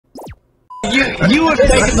You have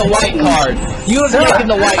taken the white card. You have taken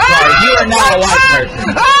the white card. You are not a white person.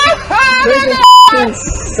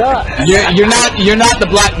 You're not the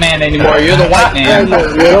black man anymore. You're the white man. You're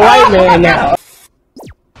the white man now.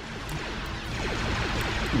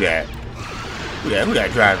 Who that? Who that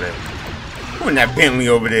driving? Who in that Bentley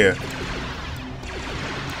over there?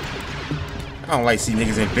 I don't like to see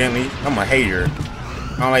niggas in Bentley. I'm a hater.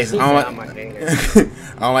 I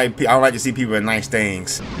don't like to see people in nice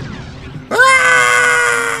things.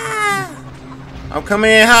 Ah! I'm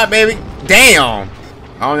coming in hot, baby. Damn.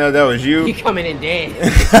 I don't know if that was you. You coming in dead.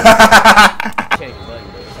 This is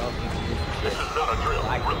not a drill.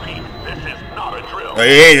 I repeat, this is not a drill. Oh, it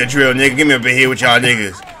ain't a drill, nigga. Get me up in here with y'all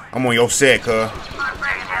niggas. I'm on your set, cuz.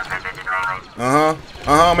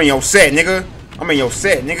 I'm in your set, nigga. I'm in your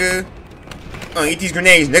set, nigga. Eat these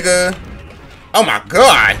grenades, nigga. Oh my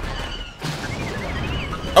god.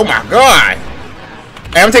 Oh my god.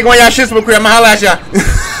 Hey, I'm taking one of y'all shits real quick. I'm gonna holla at y'all.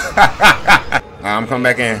 I'm coming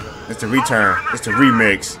back in. It's the return. It's the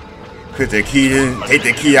remix. Put the key in. Take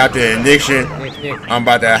the key out the ignition. I'm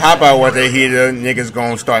about to hop out with the heater. Niggas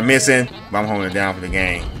gonna start missing. But I'm holding it down for the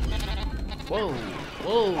game. Whoa,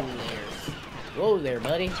 whoa there. Whoa there,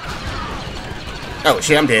 buddy. Oh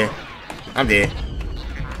shit, I'm dead. I'm dead.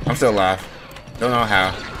 I'm still alive. Don't know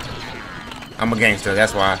how. I'm a gangster,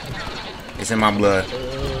 that's why. It's in my blood.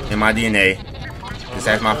 In my DNA. Just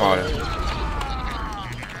ask my father.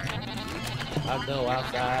 I go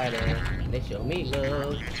outside and they show me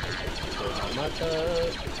love. I'm a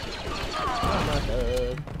thug. I'm a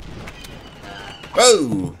thug.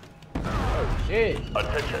 Whoa! Oh shit.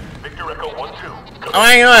 Attention, Victor Echo 1-2. Oh,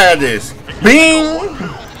 I ain't know I had this. Bing!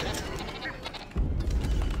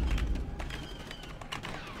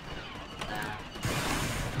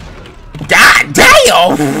 God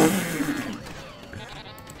damn!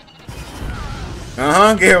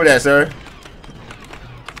 Get here with that, sir.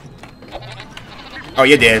 Oh,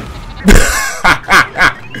 you're dead. The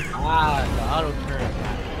auto turn.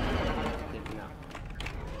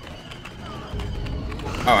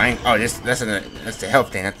 Oh, I ain't. Oh, that's the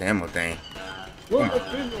health thing. That's the ammo thing. Look,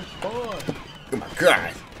 Oh my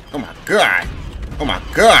god! Oh my god! Oh my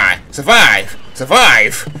god! Survive!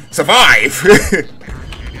 Survive! Survive!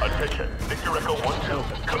 Attention, Victor Echo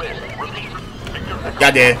 1-2. Come in. Repeat. Victor Echo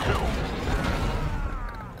Y'all dead. 1-2.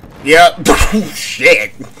 Yep.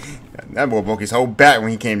 Shit. That boy broke his whole back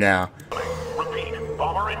when he came down. Repeat.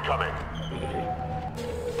 Bomber incoming.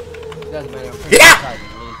 doesn't matter. Yeah!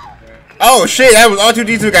 Oh shit, that was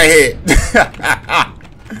R2-D2 got hit.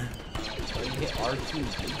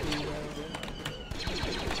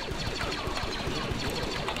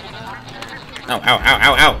 Ow, ow, ow,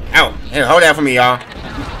 ow, ow, ow. Here, hold that for me, y'all.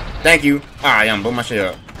 Thank you. Ah, yeah, I'm blew my shit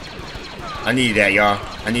up. I need that, y'all.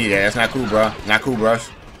 I need that. That's not cool, bro. Not cool, bros.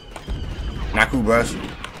 Not cool, bros.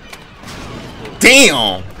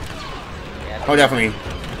 Damn! Hold that for me.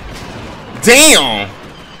 Damn!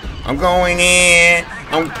 I'm going in.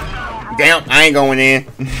 Damn, I ain't going in.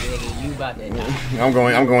 I'm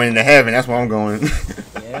going into heaven. That's where I'm going.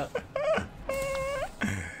 Yep.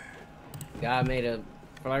 God made a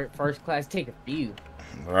first class ticket for you.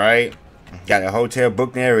 Right? Got a hotel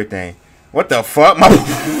booked and everything. What the fuck? My boy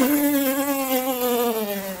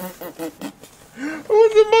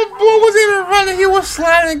was even running. He was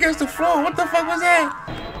sliding against the floor. What the fuck was that?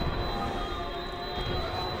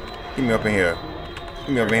 Get me up in here. Get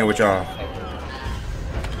me up in here with y'all.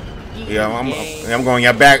 Yeah, I'm going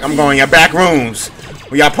your back. I'm going your back rooms.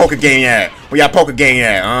 Where y'all poker game at? Where y'all poker game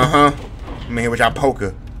at? I'm in here with y'all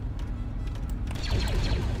poker.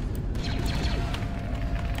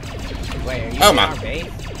 Wait, are you Oh in my! our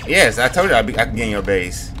base? Yes, I told you I can get in your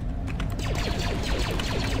base.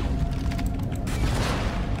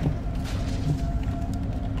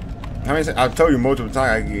 How many? I told you multiple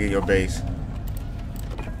times I can get in your base.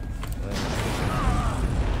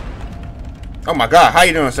 Oh my God! How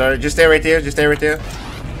you doing, sir? Just stay right there. Just stay right there,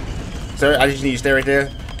 sir. I just need you to stay right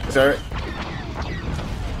there, sir.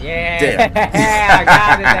 Yeah, I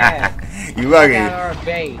got it. That. You lucky. I got our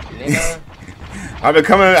base, nigga. How many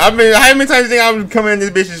times do you think I've been coming in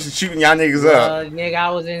this bitch and shooting y'all niggas up? Nigga,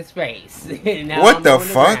 I was in space. Now What I'm the on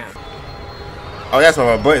fuck? ground. Oh, that's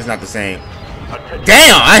why my butt's not the same.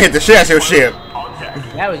 Damn! I hit the shit out your ship.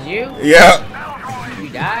 That was you? Yep. You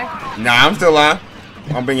died? Nah, I'm still alive.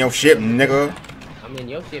 I'm in your ship, nigga. I'm in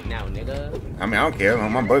your ship now, nigga. I mean, I don't care.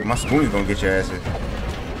 My spoon's gonna get your asses.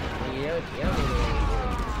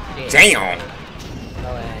 Damn.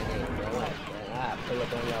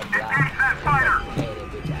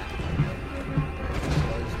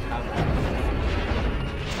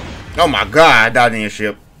 Oh my God, I died in your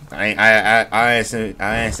ship. I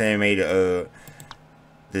ain't saying made the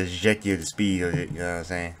trajectory of the speed of it. You know what I'm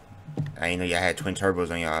saying? I ain't know y'all had twin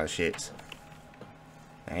turbos on y'all shits.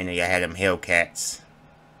 I ain't know y'all had them Hellcats.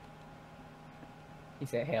 He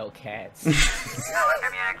said Hellcats.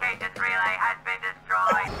 Communications relay has been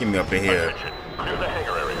destroyed. Get me up in here. Clear the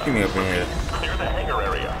hangar area. Get me up in here. Clear the hangar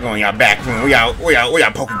area. Go on y'all back room. Where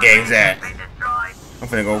y'all poker games at? Been destroyed. I'm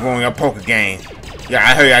finna go on y'all poker game. Yeah,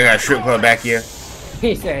 I heard y'all got a strip club back here.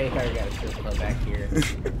 He said he heard he got a strip club back here.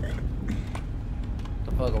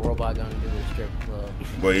 The fuck a robot gonna do a strip club?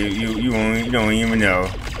 Boy, you don't even know.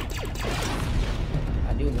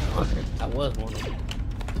 I do know. I was one of them.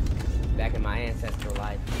 Back in my ancestral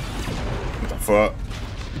life. What the fuck?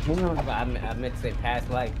 I meant to say past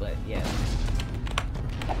life, but yeah.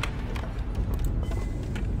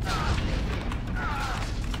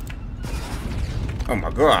 Oh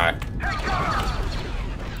my god.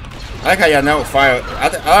 I like how y'all don't fire.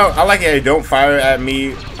 I like how you don't fire at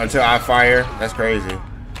me until I fire. That's crazy.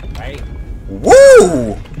 Right?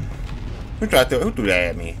 Woo! Who threw that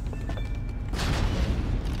at me?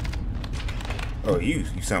 Oh, you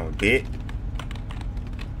son of a bitch.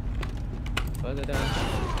 Fuck it done.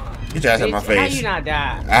 Get your ass out my How face. you not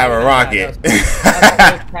die? I have a rocket.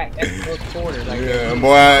 Those quarters, like Yeah,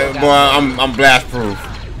 boy, I'm blast proof.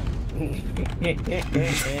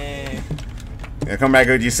 Yeah, come back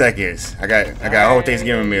with your seconds. I got a whole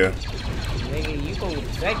Thanksgiving meal. Nigga, you gonna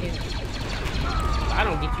get seconds. If I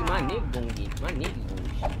don't get you, my nigga gonna get you. My nigga gonna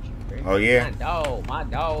shoot you, bro. Oh yeah. My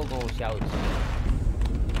dog gonna shout you.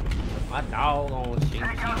 My dog gonna shoot you,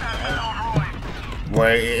 bro.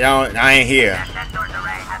 Boy, I ain't here.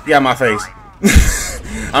 Get out my face.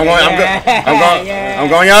 I'm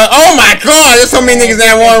going, y'all. Oh my god, there's so many niggas in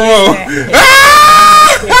that one room.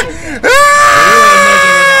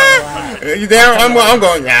 You damn, I'm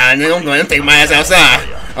going, nah, nigga, I'm taking my ass outside.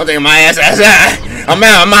 I'm taking my ass outside. I'm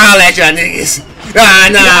out, I'ma holler at y'all niggas. Nah.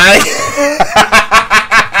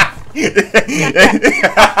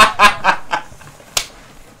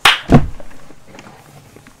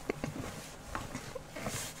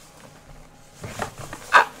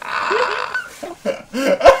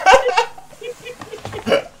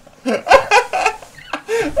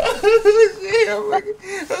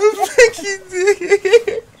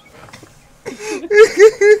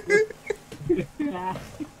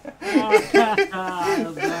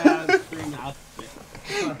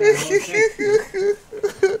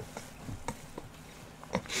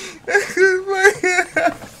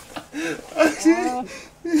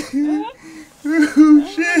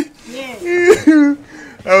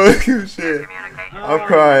 Oh shit. I'm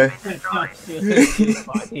crying.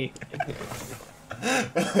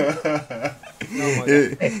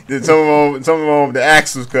 Some of them the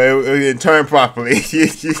axles because it didn't turn properly.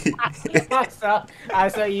 I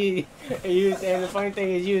saw you, and the funny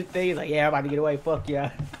thing is, you think like, yeah, I'm about to get away. Fuck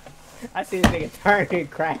yeah. I see this nigga turn and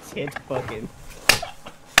crash hit fucking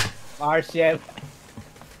our ship.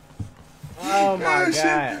 Oh my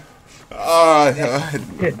god. Oh,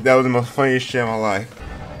 that was the most funniest shit in my life.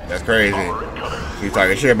 That's crazy. You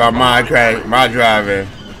talking shit about my driving.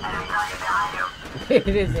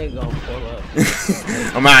 This ain't gonna pull up.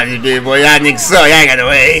 I'm out of here, big boy. Y'all niggas suck. Y'all got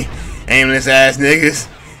away. Aimless ass niggas.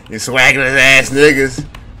 You swaggerless ass niggas.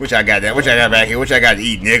 Which I got that? Which I got back here? Which I got to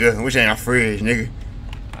eat, nigga? Which ain't our fridge, nigga?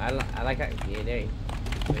 I like how, yeah, there you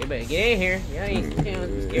go. You better get in here. You ain't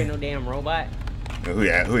scared no damn robot. Who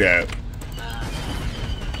that? Who that?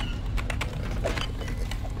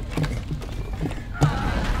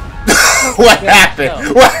 What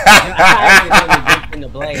happened? What happened? In the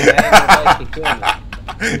blade. I didn't know the blade could kill me.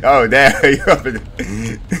 Oh damn! You up in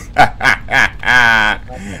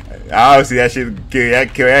obviously that shit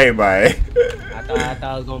kill everybody. I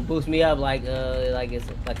thought it was gonna boost me up like it's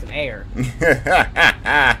like some air. Boy,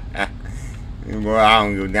 I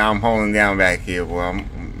don't go down. I'm holding down back here, boy. I'm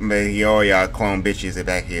making all y'all clone bitches are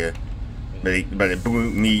back here. But it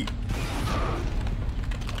blew meat.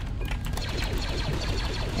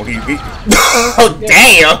 Okay, oh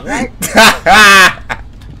damn!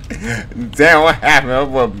 Damn, what happened?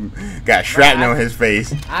 That boy got shrapnel on his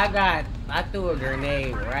face. I threw a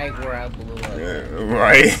grenade right where I blew up.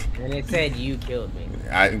 Right. And it said you killed me.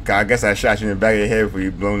 I guess I shot you in the back of the head before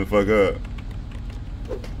you blown the fuck up.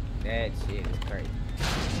 That shit is crazy.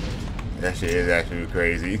 That shit is actually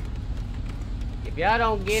crazy. If y'all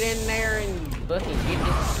don't get in there and fucking get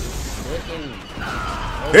this fucking...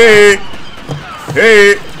 Hey!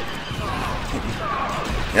 Hey!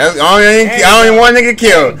 That's I only one nigga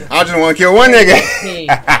killed. I just want to kill one nigga. There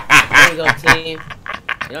you go, team.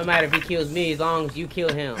 It don't matter if he kills me as long as you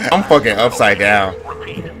kill him. I'm fucking upside down.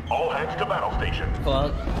 Repeat. All hands to battle station.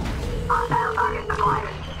 Fuck.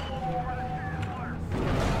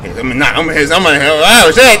 I'm gonna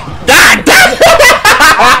oh shit! God damn!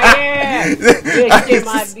 Oh, yeah! Good shit,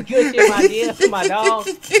 my dear, for my dog.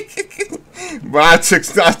 Bro, I took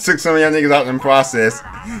some of y'all niggas out in the process.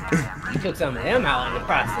 You took some of them out in the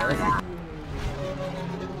process.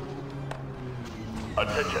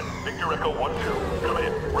 Attention, Victor Echo 1-2. Come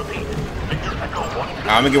in. Repeat. Victor Echo 1-2. I'm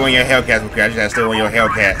gonna get one of your Hellcats because I just gotta steal one of your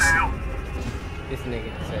Hellcats. This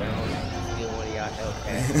nigga said, I want to steal one of y'all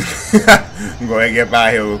Hellcats. I'm going to get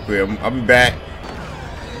by here real quick. I'll be back.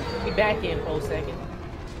 Be back in 4 seconds.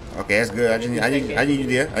 Okay, that's good. I need you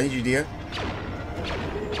there. I need you there.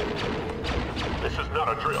 This is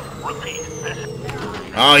not a drill. Repeat. This.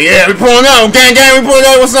 Oh yeah, we pulling up. Gang, we pulling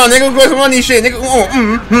up. What's up, nigga? What's some money shit, nigga?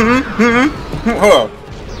 Hold up.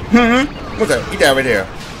 What's that? Eat that right there.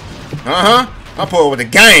 I pull up with the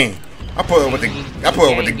gang. I pull up with the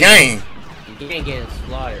gang. You ain't getting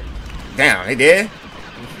slaughtered. Damn, they did.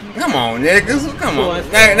 Come on, niggas. Come on.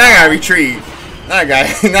 Now I gotta retreat. Now I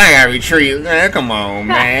gotta retreat. Man, come on,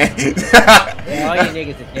 man. Yeah, all you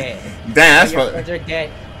niggas are dead. Damn, that's all your friends are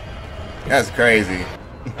dead. That's crazy.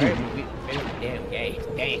 Damn, gay.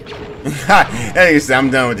 Damn. Hey, I'm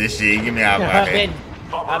done with this shit. Give me out of here.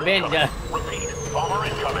 I've been done. Repeat. Bomber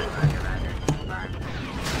incoming.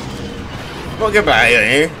 Well, get by here,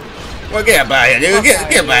 nigga. Well, get by here, nigga.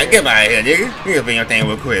 Get by here, nigga. You can bring your thing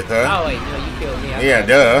real quick, huh? Oh wait, no, you killed me. Yeah,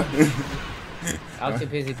 duh. I was too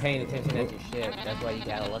busy paying attention at your ship. That's why you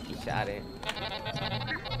got a lucky shot in. You know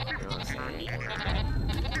what I'm saying?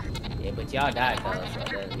 Yeah, but y'all died though, so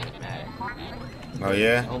it doesn't even matter. Oh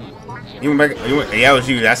yeah. You went back. Yeah, that was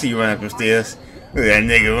you. I see you running up them stairs. Look at that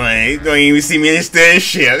nigga running. You don't even see me in the stairs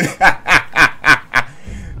shit.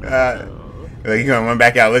 Look, he gonna run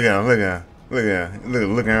back out. Look at him.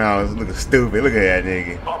 Looking around, looking stupid. Look at that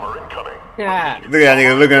nigga. Bomber incoming. Look at that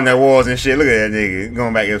nigga looking at the walls and shit. Look at that nigga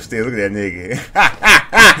going back upstairs. Look at that nigga.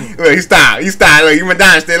 Look, he stopped. Look, you went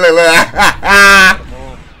downstairs. Look.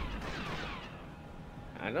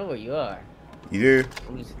 I know where you are. You do?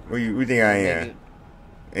 Where you think I am?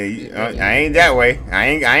 Hey, I ain't that way. I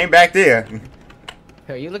ain't back there.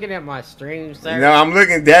 Are you looking at my stream, sir? No, I'm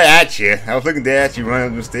looking dead at you. I was looking dead at you running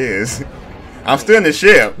up the stairs. I'm still in the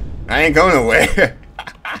ship. I ain't going nowhere.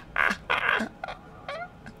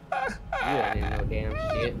 You ain't in no damn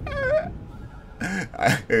shit.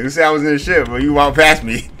 You said I was in the ship, but you walked past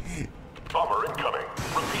me. Bomber incoming.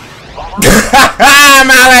 Repeat. Bomber.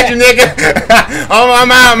 I'm out at you, nigga.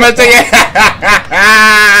 I'm out. I'm gonna take it.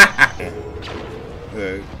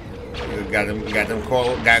 Look, got them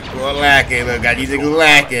caught lacking. Look, got these niggas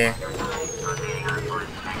lacking.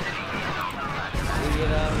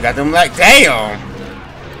 Got them like damn.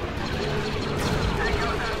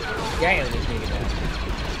 Damn, this nigga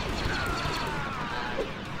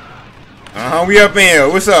We up in here.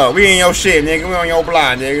 What's up? We in your shit, nigga. We on your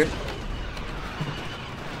block, nigga.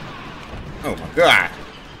 Oh my god.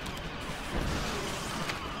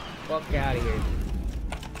 Fuck out of here.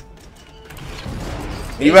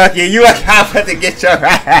 You lucky I'm about to get your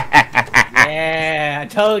Yeah, I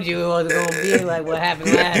told you it wasn't gonna be like what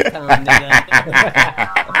happened last time, nigga.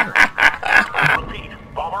 Repeat.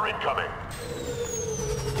 Bomber incoming.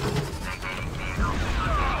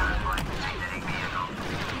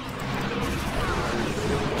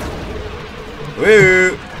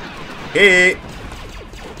 Woo! Hey!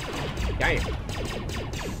 Damn. I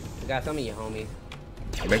got some of you homies.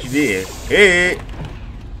 I bet you did. Hey!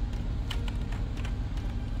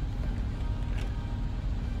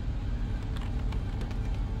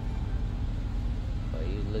 Oh,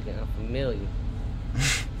 you looking unfamiliar.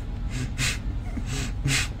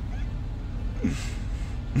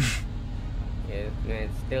 Yeah, this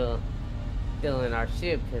man's still in our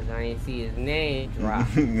ship because I ain't see his name drop.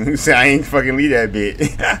 So I ain't fucking leave that bit.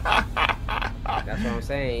 That's what I'm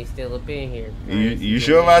saying. He's still up in here. You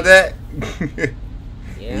sure about that?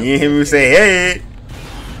 Yeah. You ain't hear me say, hey!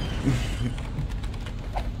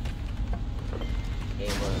 Hey,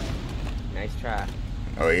 bud. Nice try.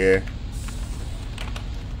 Oh, yeah.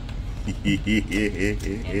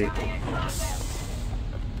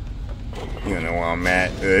 You don't know where I'm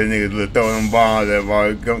at. This nigga throwing them bombs at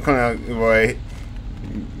boy. Come on, boy.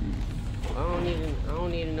 I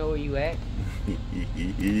don't even know where you at.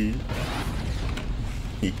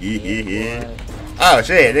 Oh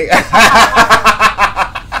shit, nigga.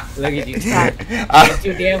 Look at you. Get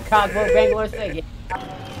your damn cockboat Bangalore second.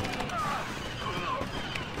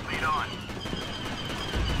 Lead on.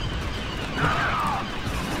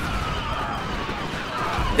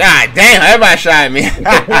 God damn, everybody shot at me. I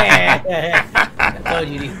told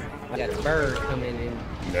you, I got a bird coming in.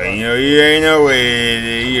 You know, you ain't know what it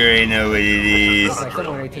is. You ain't know what it is. Looks like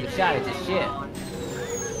someone already took a shot at your shit.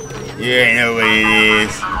 You ain't know what it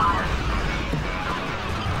is.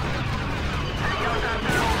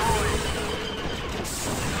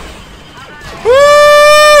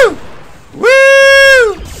 Woo! Woo!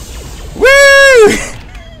 Woo!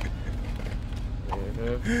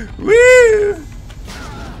 Woo!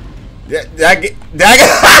 That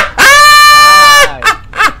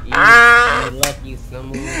You lucky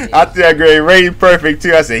some. I threw that grade rating perfect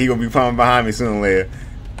too. I said he gonna be coming behind me sooner or later.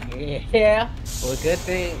 Yeah. Well, good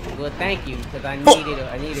thing. Well, thank you, because I need a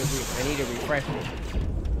refreshment.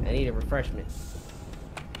 I need a refreshment.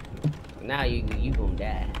 Now you gonna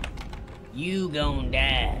die. You gonna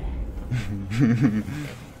die.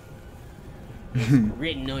 It's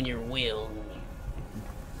written on your will.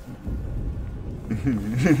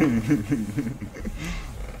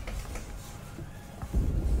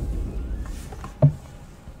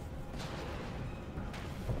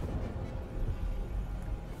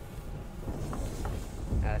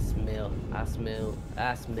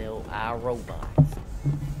 I smell our robots.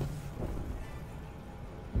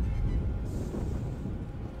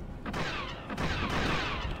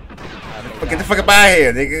 Get the fuck up out of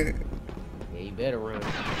here, nigga. Yeah, you better run.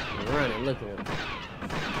 You're running, look at him.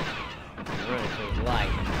 He's running for his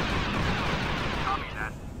life.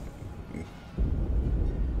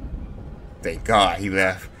 Thank God he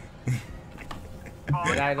left.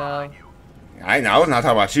 Did I though? I was not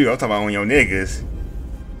talking about you. I was talking about one of your niggas.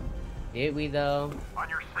 Did we though? On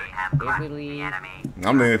your seat. Did we leave?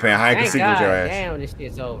 I'm literally playing hide and Thank seek with God. your ass. Damn, this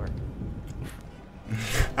shit's over.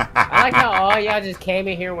 I like how all y'all just came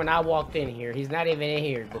in here when I walked in here. He's not even in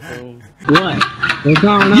here, buffoon. What? What's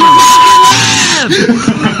going on?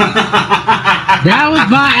 That was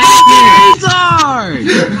by accident.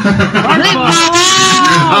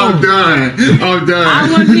 I'm done. I'm done. I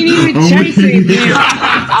wasn't even chasing him.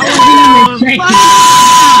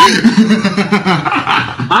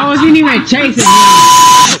 I wasn't even chasing him.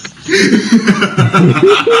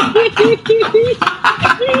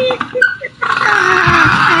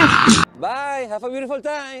 Bye. Have a beautiful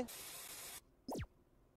time.